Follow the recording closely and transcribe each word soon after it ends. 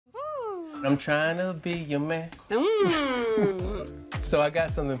I'm trying to be your man. So I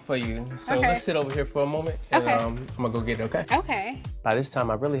got something for you. So let's sit over here for a moment, and I'm gonna go get it, okay? Okay. By this time,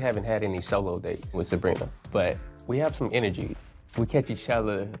 I really haven't had any solo dates with Sabrina, but we have some energy. We catch each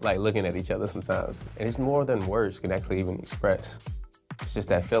other, like, looking at each other sometimes, and it's more than words can actually even express. It's just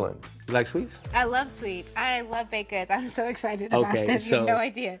that feeling. You like sweets? I love sweets. I love baked goods. I'm so excited about this. You have no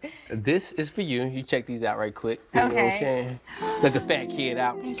idea. This is for you. You check these out right quick. You know what I'm saying? Let the fat kid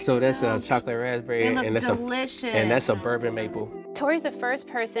out. So that's a chocolate raspberry, and that's delicious. And that's a bourbon maple. Tory's the first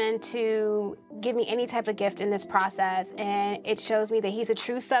person to give me any type of gift in this process, and it shows me that he's a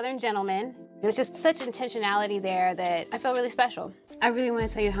true Southern gentleman. There's just such intentionality there that I feel really special. I really want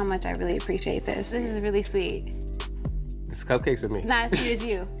to tell you how much I really appreciate this. This is really sweet. This cupcakes with me. Not as sweet as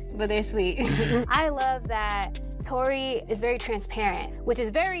you, but they're sweet. I love that Tory is very transparent, which is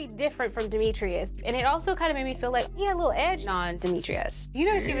very different from Demetrius. And it also kind of made me feel like he had a little edge on Demetrius. You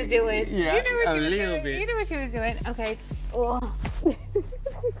know what she was doing. Yeah, you knew what a she was little doing. bit. You knew what she was doing. Okay. Oh.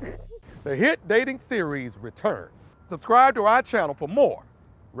 The hit dating series returns. Subscribe to our channel for more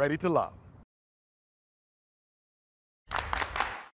Ready to Love.